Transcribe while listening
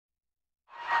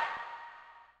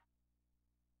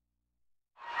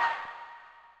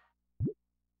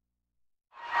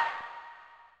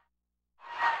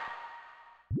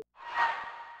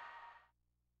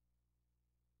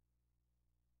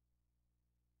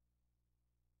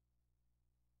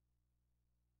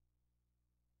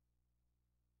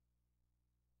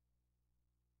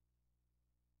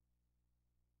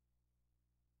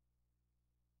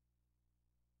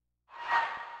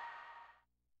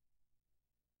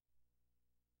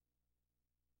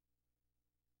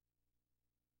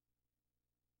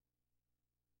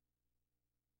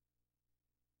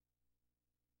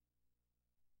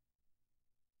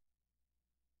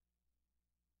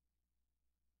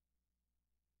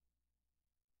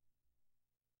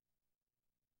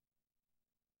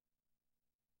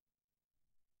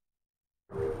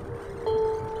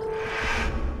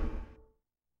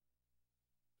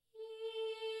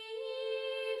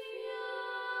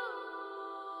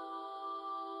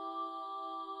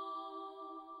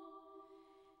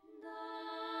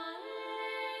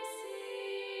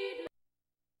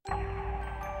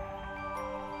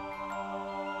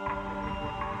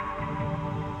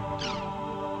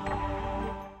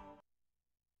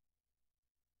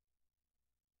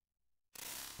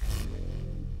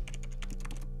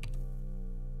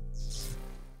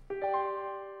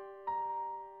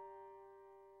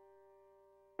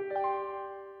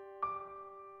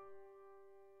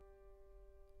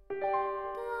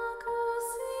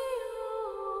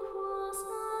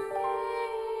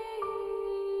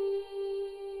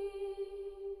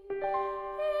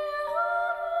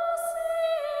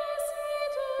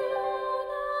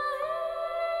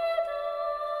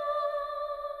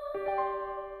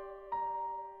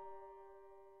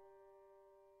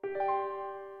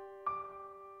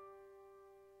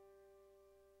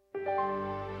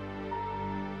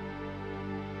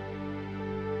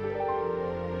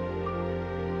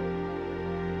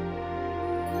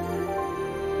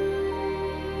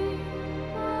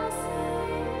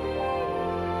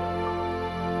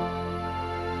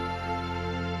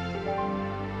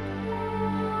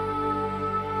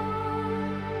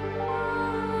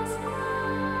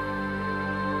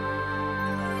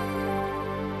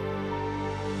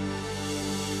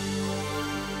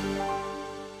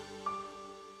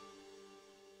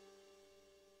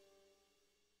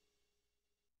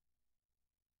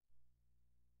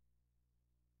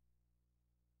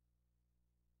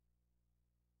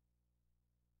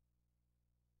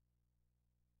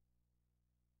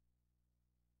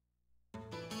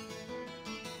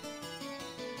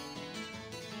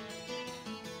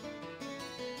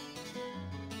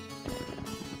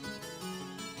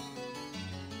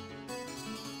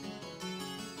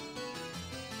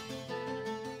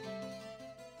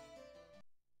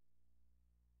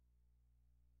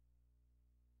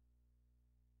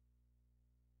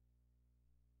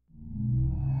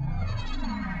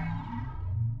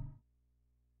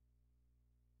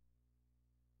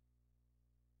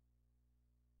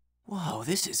Whoa,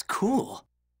 this is cool.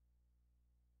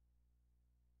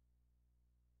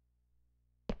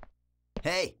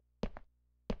 Hey!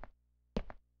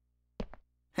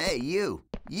 Hey, you!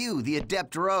 You, the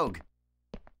adept rogue!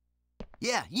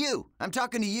 Yeah, you! I'm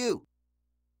talking to you!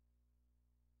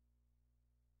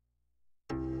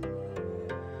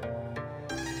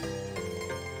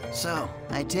 So,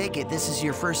 I take it this is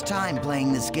your first time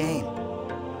playing this game?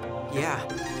 Yeah,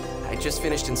 I just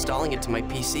finished installing it to my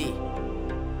PC.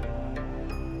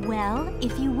 Well,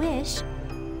 if you wish,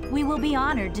 we will be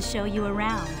honored to show you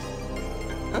around.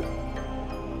 Huh?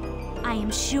 I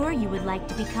am sure you would like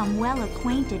to become well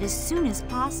acquainted as soon as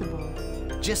possible.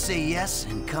 Just say yes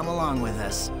and come along with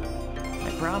us.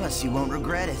 I promise you won't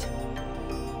regret it.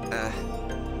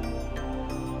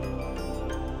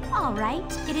 All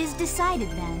right, it is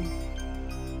decided then.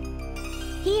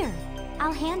 Here,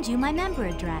 I'll hand you my member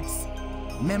address.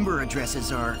 Member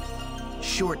addresses are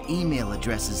short email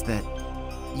addresses that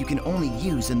you can only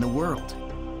use in the world.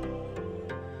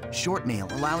 Short mail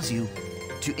allows you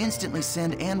to instantly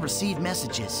send and receive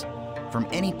messages from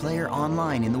any player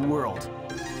online in the world.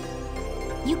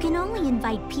 You can only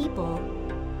invite people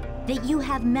that you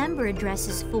have member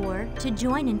addresses for to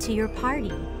join into your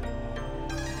party.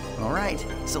 All right,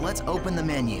 so let's open the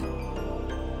menu.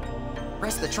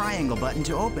 Press the triangle button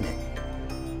to open it.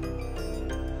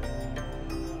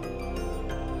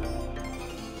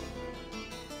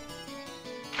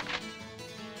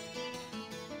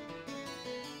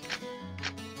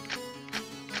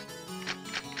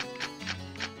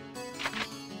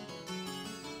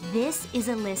 This is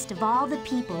a list of all the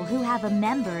people who have a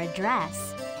member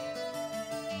address.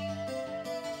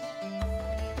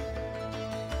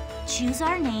 Choose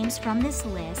our names from this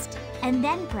list and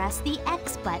then press the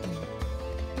X button.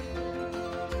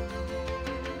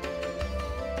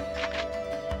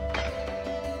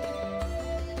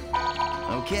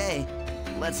 Okay,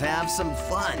 let's have some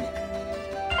fun.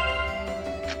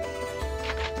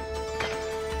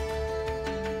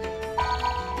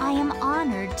 I am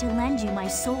honored to lend you my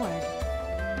sword.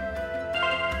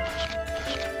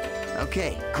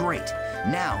 Okay, great.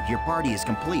 Now your party is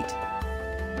complete.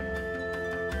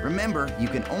 Remember, you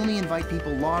can only invite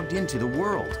people logged into the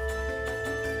world.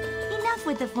 Enough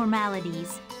with the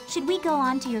formalities. Should we go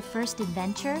on to your first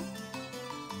adventure?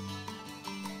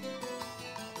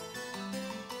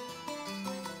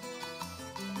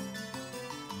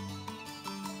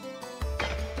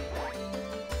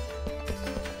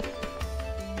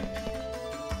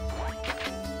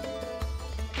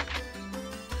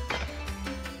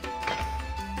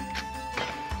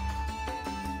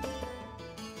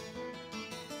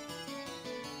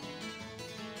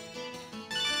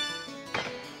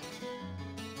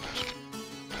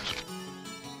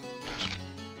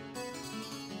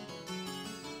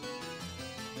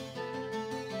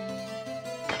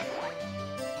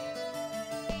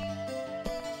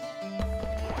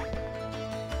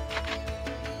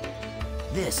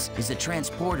 This is a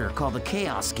transporter called the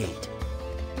Chaos Gate.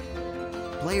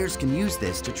 Players can use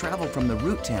this to travel from the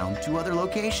root town to other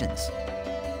locations.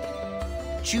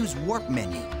 Choose Warp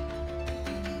menu.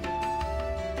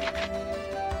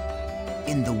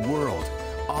 In the world,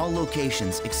 all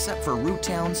locations except for root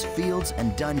towns, fields,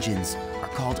 and dungeons are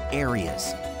called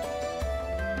areas.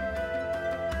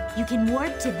 You can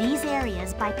warp to these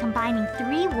areas by combining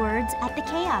 3 words at the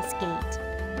Chaos Gate.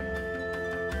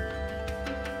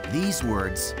 These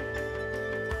words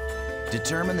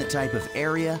determine the type of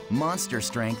area, monster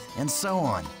strength, and so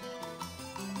on.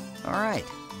 All right,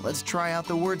 let's try out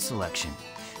the word selection.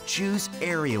 Choose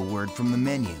area word from the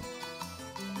menu.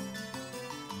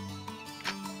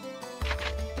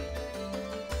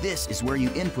 This is where you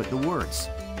input the words.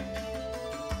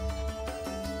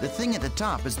 The thing at the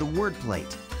top is the word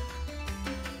plate.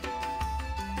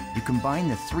 You combine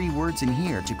the 3 words in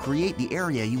here to create the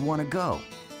area you want to go.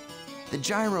 The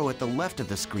gyro at the left of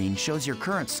the screen shows your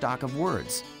current stock of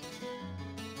words.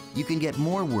 You can get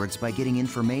more words by getting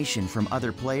information from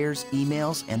other players,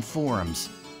 emails, and forums.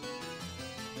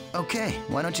 Okay,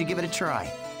 why don't you give it a try?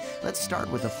 Let's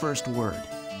start with the first word.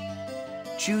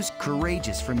 Choose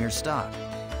courageous from your stock.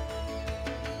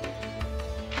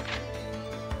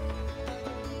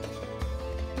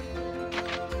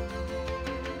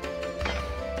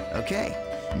 Okay,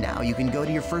 now you can go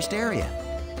to your first area.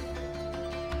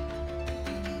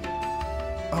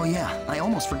 Oh yeah, I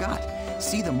almost forgot.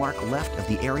 See the mark left of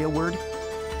the area word?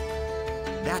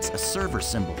 That's a server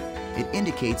symbol. It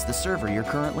indicates the server you're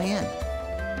currently in.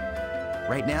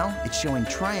 Right now, it's showing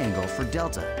triangle for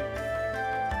Delta.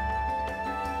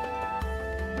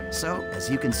 So, as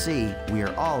you can see, we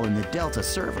are all in the Delta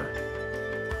server.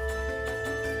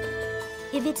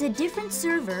 If it's a different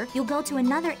server, you'll go to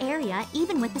another area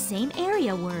even with the same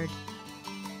area word.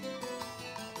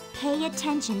 Pay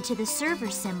attention to the server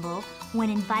symbol when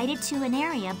invited to an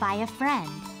area by a friend.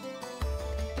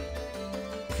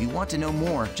 If you want to know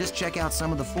more, just check out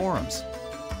some of the forums.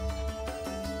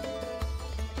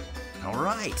 All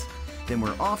right, then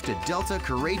we're off to Delta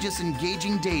Courageous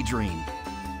Engaging Daydream.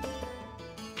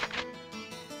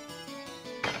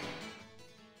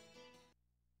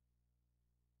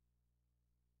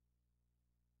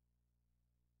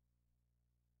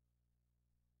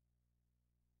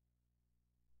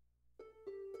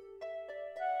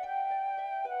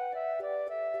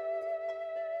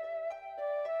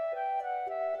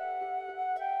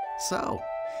 So,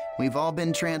 we've all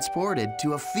been transported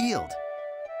to a field.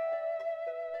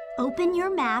 Open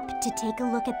your map to take a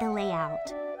look at the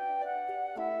layout.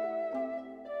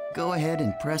 Go ahead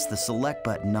and press the select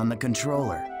button on the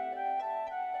controller.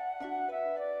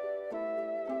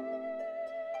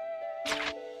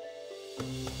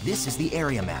 This is the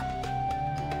area map.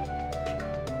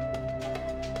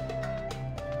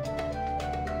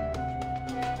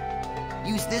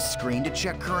 Use this screen to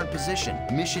check current position,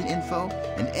 mission info,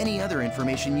 and any other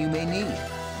information you may need.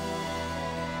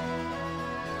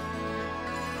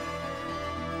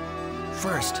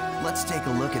 First, let's take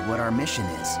a look at what our mission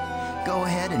is. Go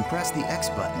ahead and press the X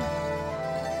button.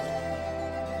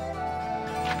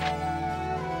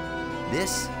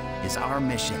 This is our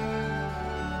mission.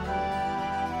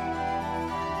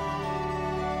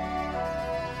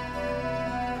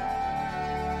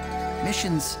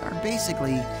 Missions are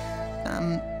basically,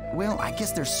 well, I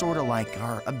guess they're sort of like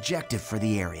our objective for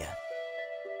the area.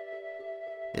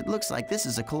 It looks like this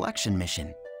is a collection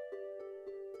mission.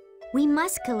 We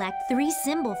must collect 3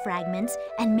 symbol fragments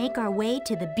and make our way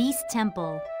to the Beast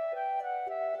Temple.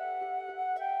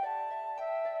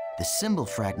 The symbol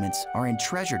fragments are in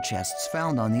treasure chests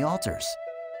found on the altars.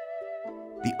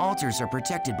 The altars are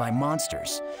protected by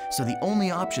monsters, so the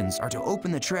only options are to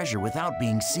open the treasure without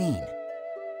being seen.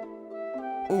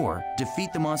 Or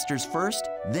defeat the monsters first,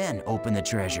 then open the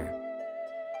treasure.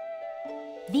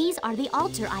 These are the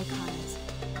altar icons.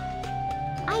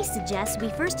 I suggest we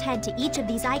first head to each of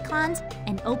these icons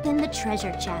and open the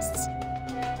treasure chests.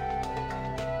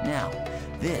 Now,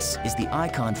 this is the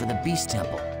icon for the Beast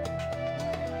Temple,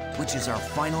 which is our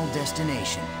final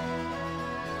destination.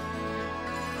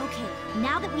 Okay,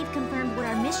 now that we've confirmed what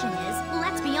our mission is,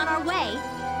 let's be on our way.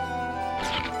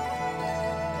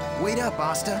 Wait up,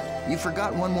 Asta. You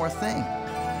forgot one more thing.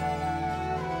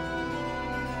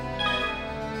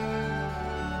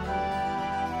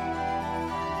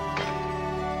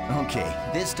 Okay,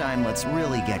 this time let's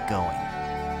really get going.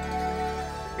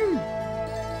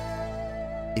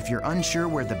 If you're unsure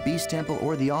where the Beast Temple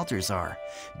or the altars are,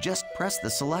 just press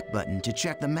the select button to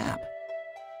check the map.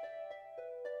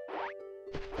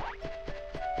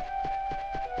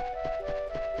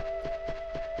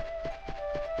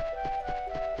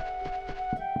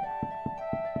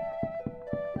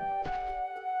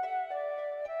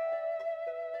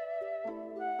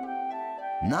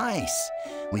 Nice!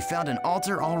 We found an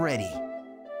altar already.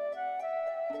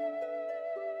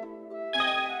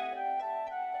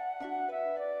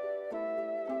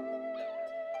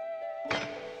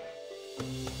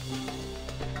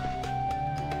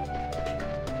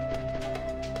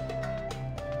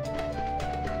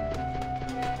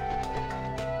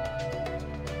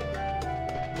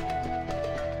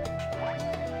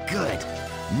 Good.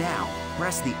 Now,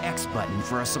 press the X button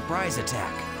for a surprise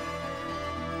attack.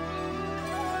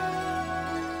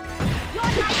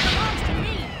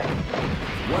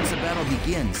 Once a battle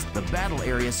begins, the battle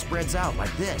area spreads out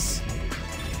like this.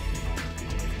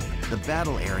 The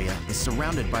battle area is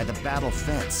surrounded by the battle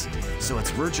fence, so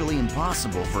it's virtually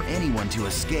impossible for anyone to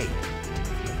escape.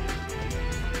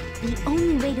 The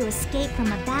only way to escape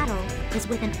from a battle is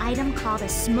with an item called a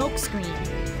smoke screen.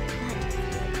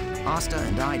 But Asta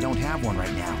and I don't have one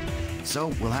right now, so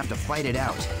we'll have to fight it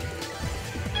out.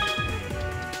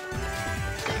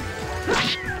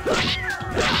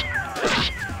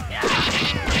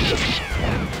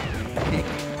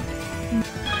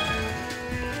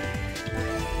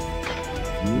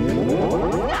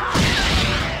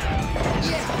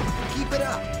 Yeah, keep it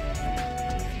up.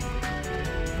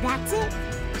 that's it.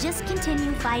 Just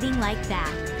continue fighting like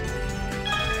that.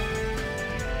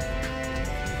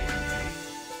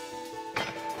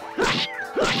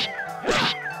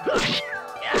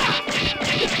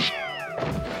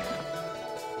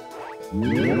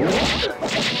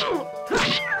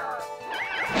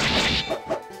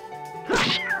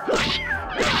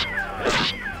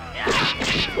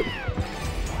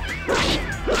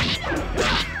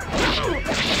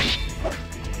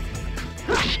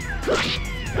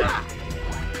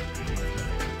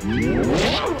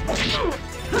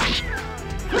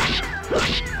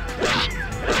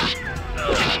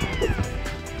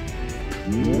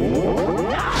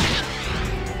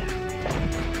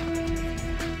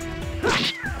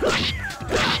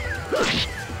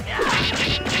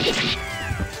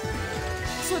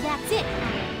 that's it.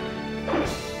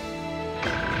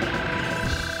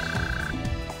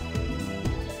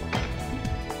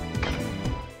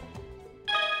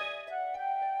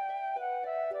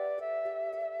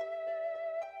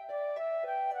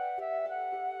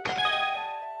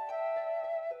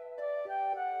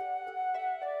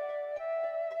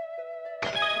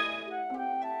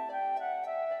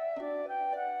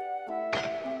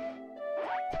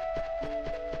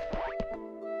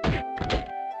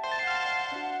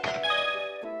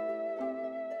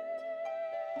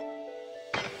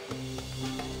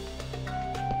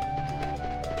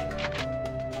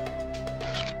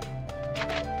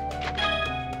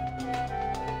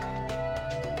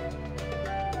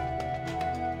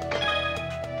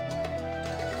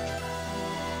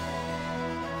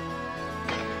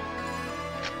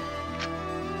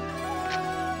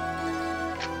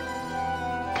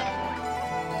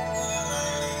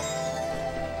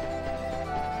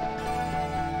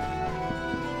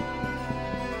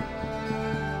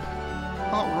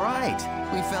 All right,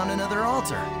 we found another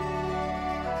altar.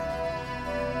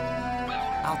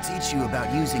 I'll teach you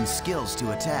about using skills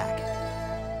to attack.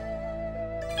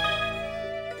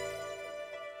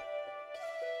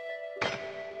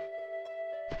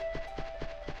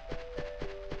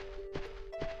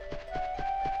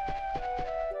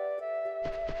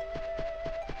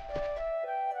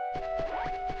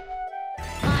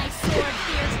 My sword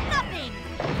fears nothing!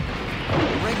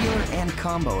 Regular and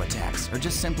combo attacks are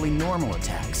just simply normal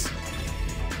attacks.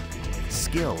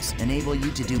 Skills enable you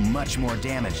to do much more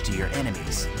damage to your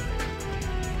enemies.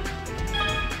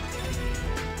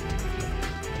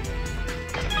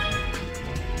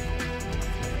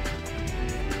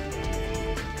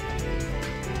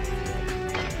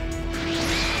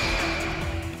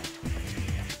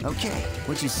 Okay,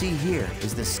 what you see here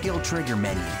is the skill trigger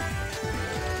menu.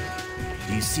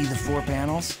 Do you see the 4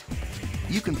 panels?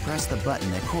 You can press the button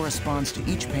that corresponds to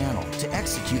each panel to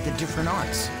execute the different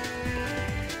arts.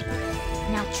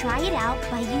 Now try it out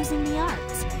by using the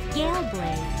arts. Gale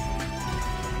Blade.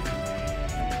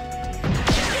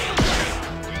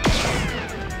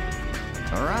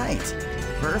 All right,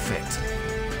 perfect.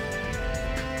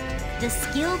 The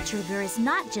skill trigger is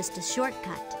not just a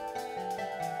shortcut.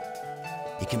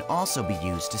 It can also be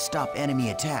used to stop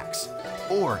enemy attacks,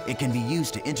 or it can be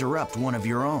used to interrupt one of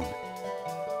your own.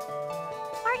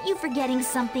 Aren't you forgetting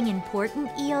something important,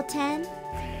 EO10?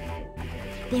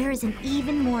 There is an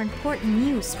even more important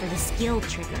use for the skill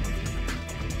trigger.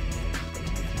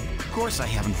 Of course I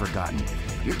haven't forgotten.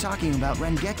 You're talking about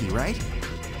Rengeki, right?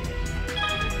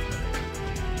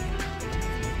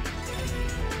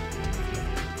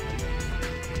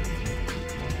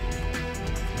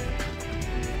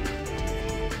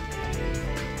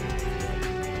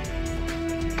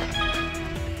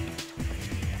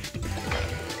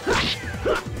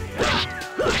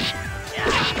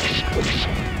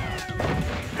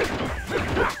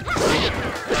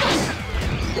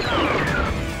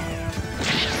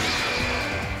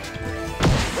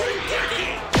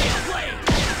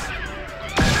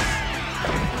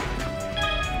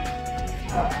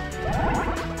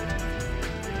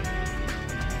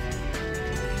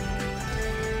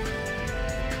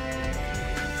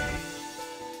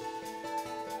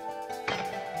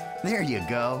 There you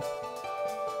go.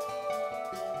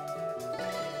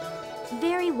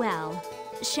 Very well.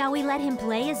 Shall we let him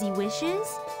play as he wishes?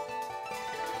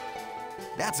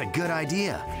 That's a good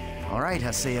idea. All right,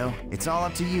 Haseo, it's all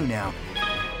up to you now.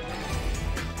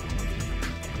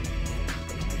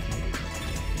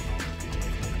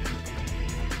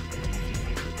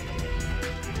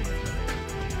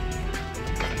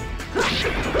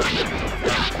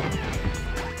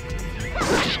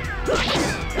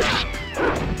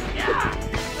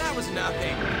 That was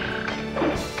nothing.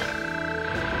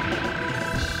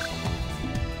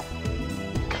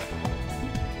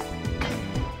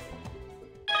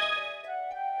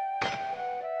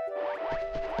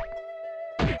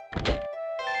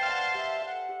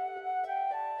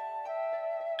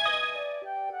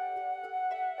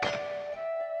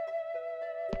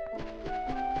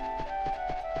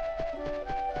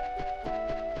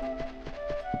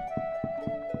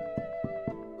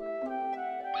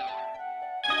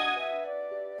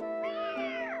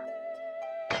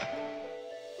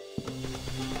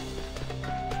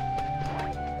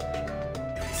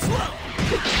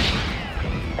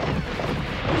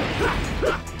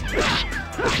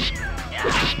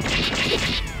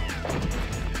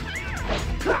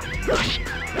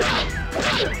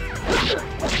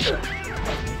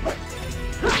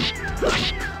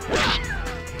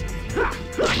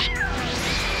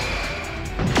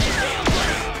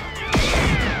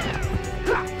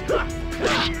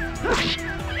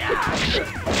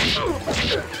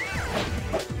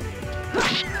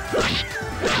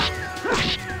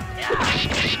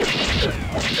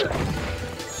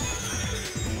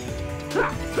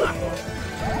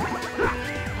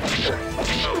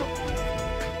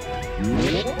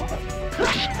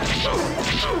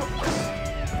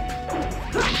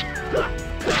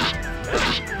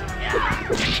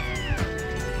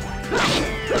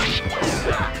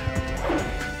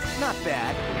 Not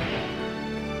bad.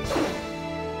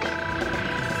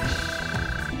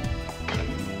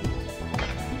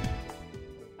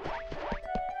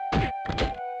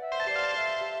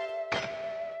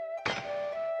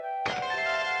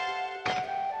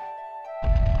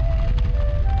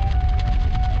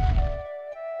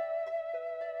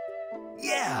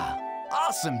 Yeah!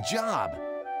 Awesome job!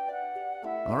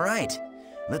 All right,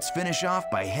 let's finish off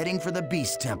by heading for the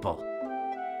Beast Temple.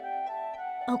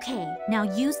 Okay, now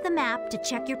use the map to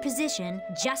check your position,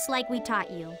 just like we taught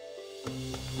you.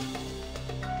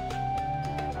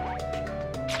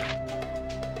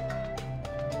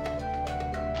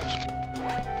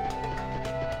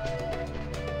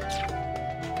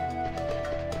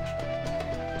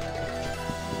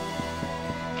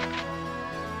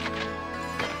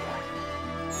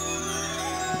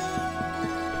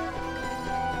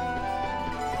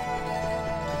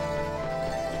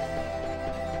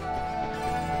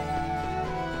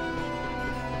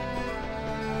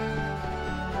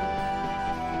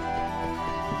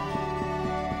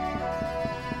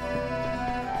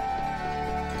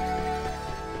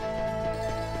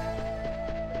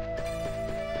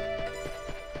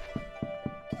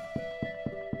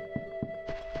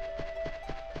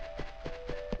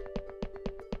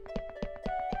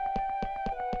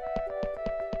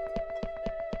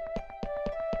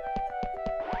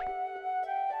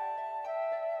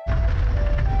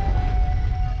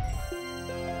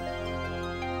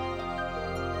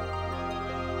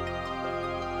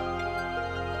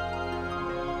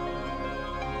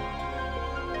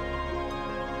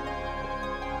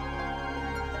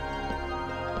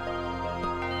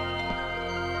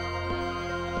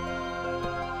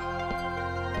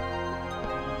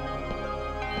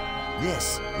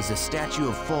 This is a statue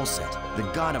of Folset, the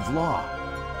god of law.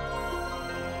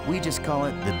 We just call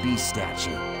it the Beast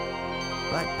statue.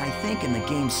 But I think in the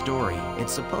game's story,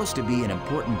 it's supposed to be an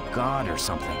important god or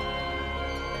something.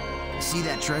 See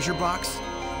that treasure box?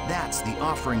 That's the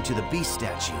offering to the Beast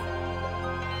statue.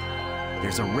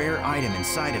 There's a rare item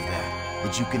inside of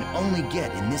that you can only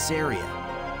get in this area.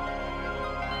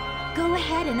 Go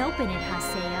ahead and open it,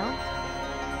 Haseo.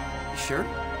 Sure?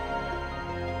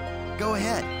 Go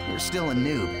ahead, you're still a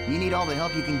noob. You need all the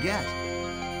help you can get.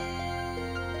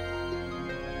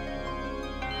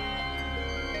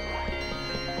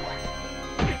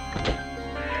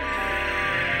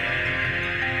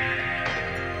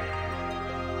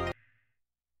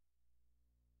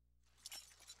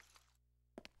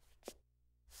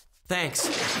 Thanks.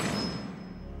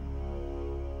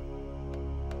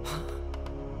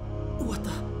 What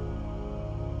the?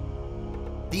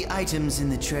 The items in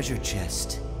the treasure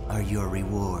chest are your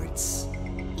rewards.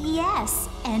 Yes,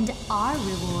 and our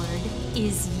reward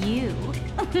is you.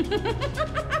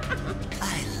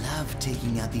 I love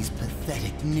taking out these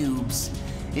pathetic noobs.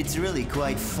 It's really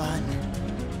quite fun.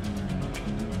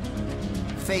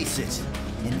 Face it,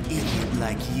 an idiot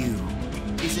like you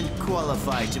isn't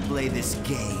qualified to play this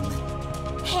game.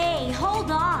 Hey,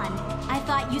 hold on. I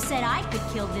thought you said I could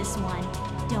kill this one.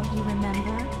 Don't you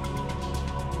remember?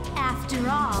 After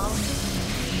all,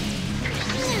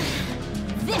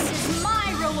 this is my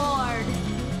reward!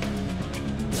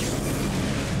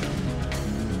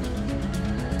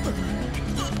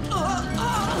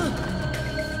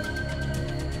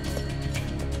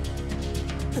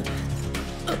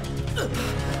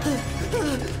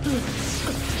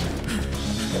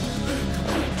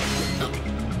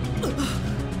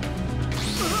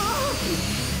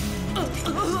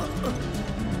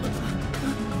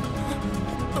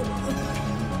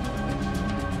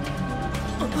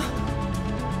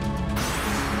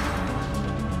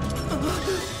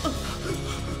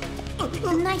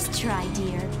 Nice try,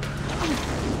 dear.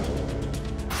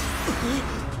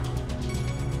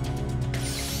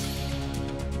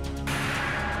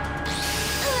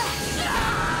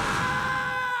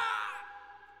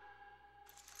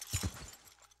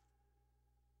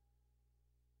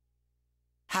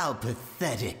 How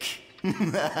pathetic.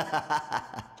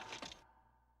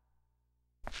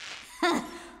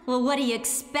 Well, what do you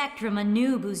expect from a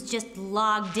noob who's just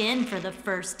logged in for the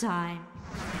first time?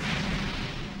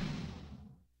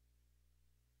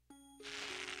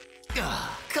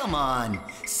 Come on,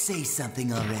 say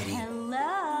something already.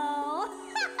 Hello?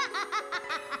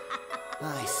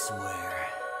 I swear.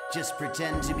 Just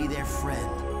pretend to be their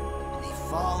friend. And they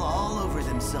fall all over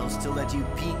themselves to let you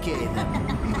PK them.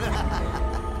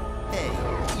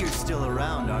 Hey, you're still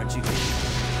around, aren't you?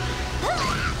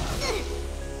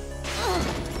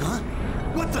 Huh?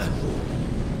 What the?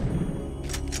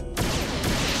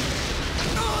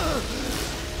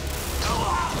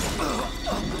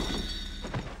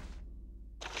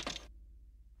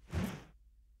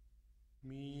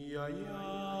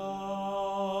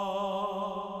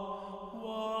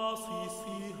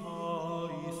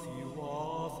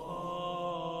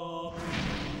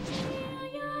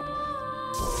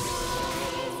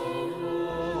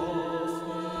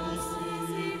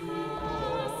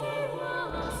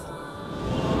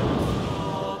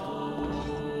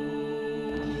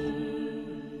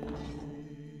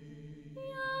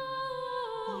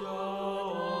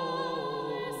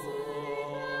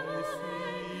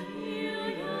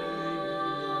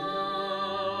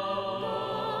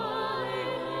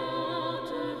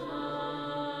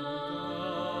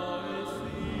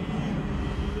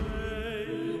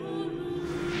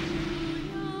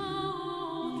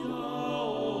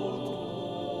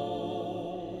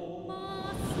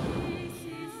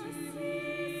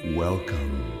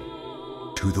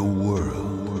 Welcome to the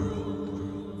world.